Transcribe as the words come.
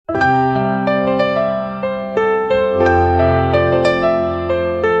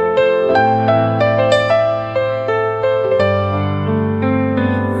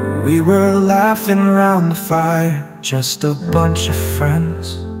We were laughing around the fire, just a bunch of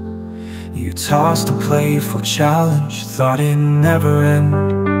friends. You tossed a playful challenge, thought it'd never end.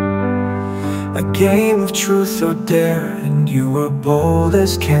 A game of truth or dare, and you were bold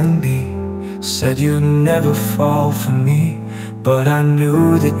as can be. Said you'd never fall for me, but I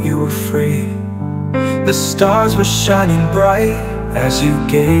knew that you were free. The stars were shining bright as you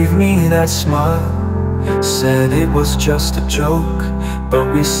gave me that smile. Said it was just a joke,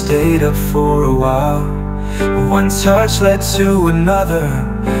 but we stayed up for a while. One touch led to another,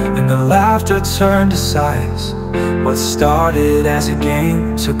 and the laughter turned to sighs. What started as a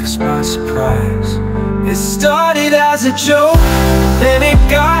game took us by surprise. It started as a joke, then it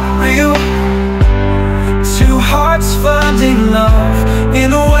got real. Two hearts finding love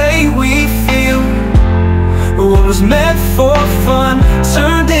in a way we feel. What was meant for fun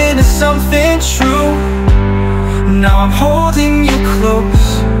turned into something true. Now I'm holding you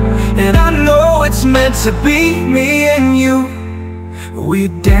close, and I know it's meant to be me and you. We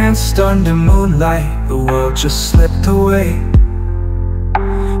danced under moonlight, the world just slipped away.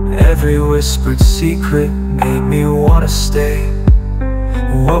 Every whispered secret made me wanna stay.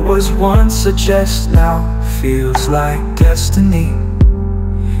 What was once a jest now feels like destiny.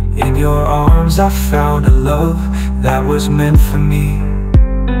 In your arms I found a love that was meant for me.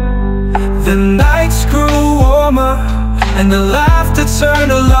 The nights grew warmer, and the laughter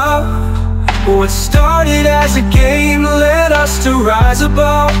turned to love. What started as a game led us to rise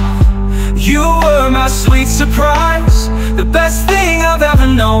above. You were my sweet surprise, the best thing I've ever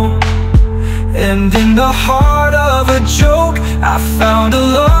known. And in the heart of a joke, I found a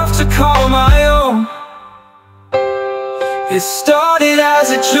love to call my own. It started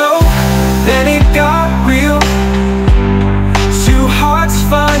as a joke, then it got real. Two hearts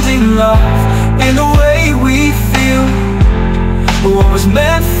finding love in the way we feel. What was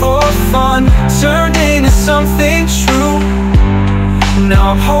meant for fun turned into something true.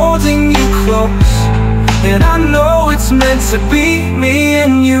 Now I'm holding you close, and I know it's meant to be me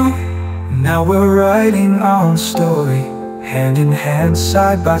and you. Now we're writing our own story, hand in hand,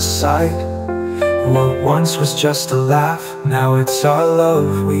 side by side. What once was just a laugh, now it's our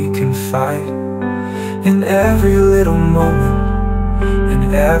love we confide. In every little moment,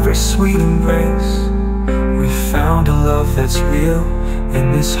 in every sweet embrace, we found a love that's real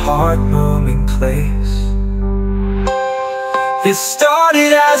in this heart-moving place. It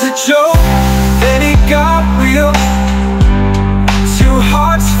started as a joke, then it got real. Two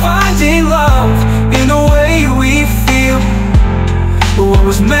hearts finding love in the way we feel. What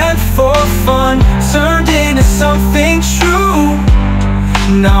was meant for fun turned into something true.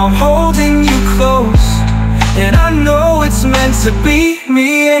 Now I'm holding you close, and I know it's meant to be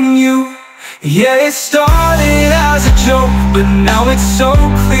me and you. Yeah, it started as a joke, but now it's so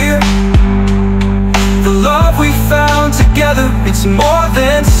clear. The love we found together, it's more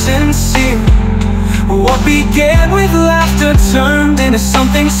than sincere. What began with laughter turned into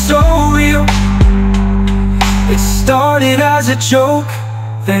something so real. It started as a joke,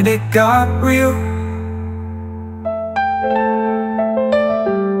 then it got real.